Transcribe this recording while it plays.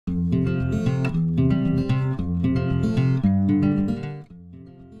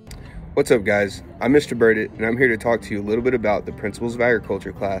What's up, guys? I'm Mr. Burdett, and I'm here to talk to you a little bit about the Principles of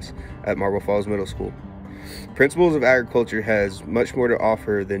Agriculture class at Marble Falls Middle School. Principles of Agriculture has much more to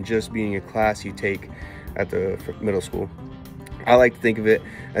offer than just being a class you take at the middle school. I like to think of it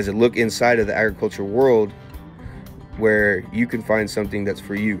as a look inside of the agriculture world where you can find something that's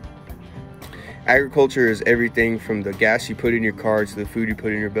for you. Agriculture is everything from the gas you put in your car to the food you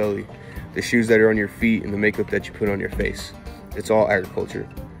put in your belly, the shoes that are on your feet, and the makeup that you put on your face. It's all agriculture.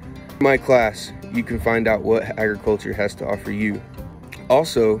 In my class, you can find out what agriculture has to offer you.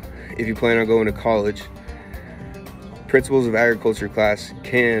 Also, if you plan on going to college, Principles of Agriculture class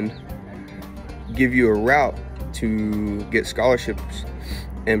can give you a route to get scholarships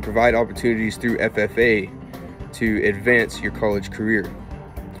and provide opportunities through FFA to advance your college career.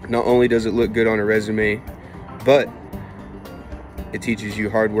 Not only does it look good on a resume, but it teaches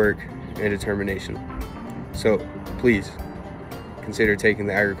you hard work and determination. So please consider taking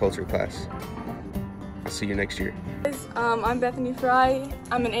the agriculture class. I'll see you next year. I'm Bethany Fry.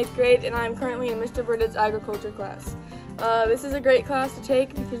 I'm in 8th grade and I'm currently in Mr. Burdett's agriculture class. This is a great class to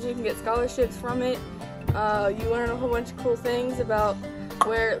take because you can get scholarships from it. You learn a whole bunch of cool things about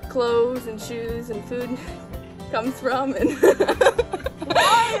where clothes and shoes and food comes from, and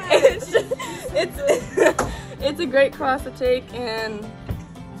it's a great class to take, and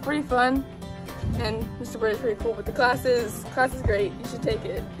it's pretty fun. And Mr. Burdett's pretty cool, but the class is great. You should take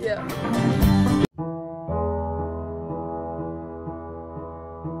it. Yeah.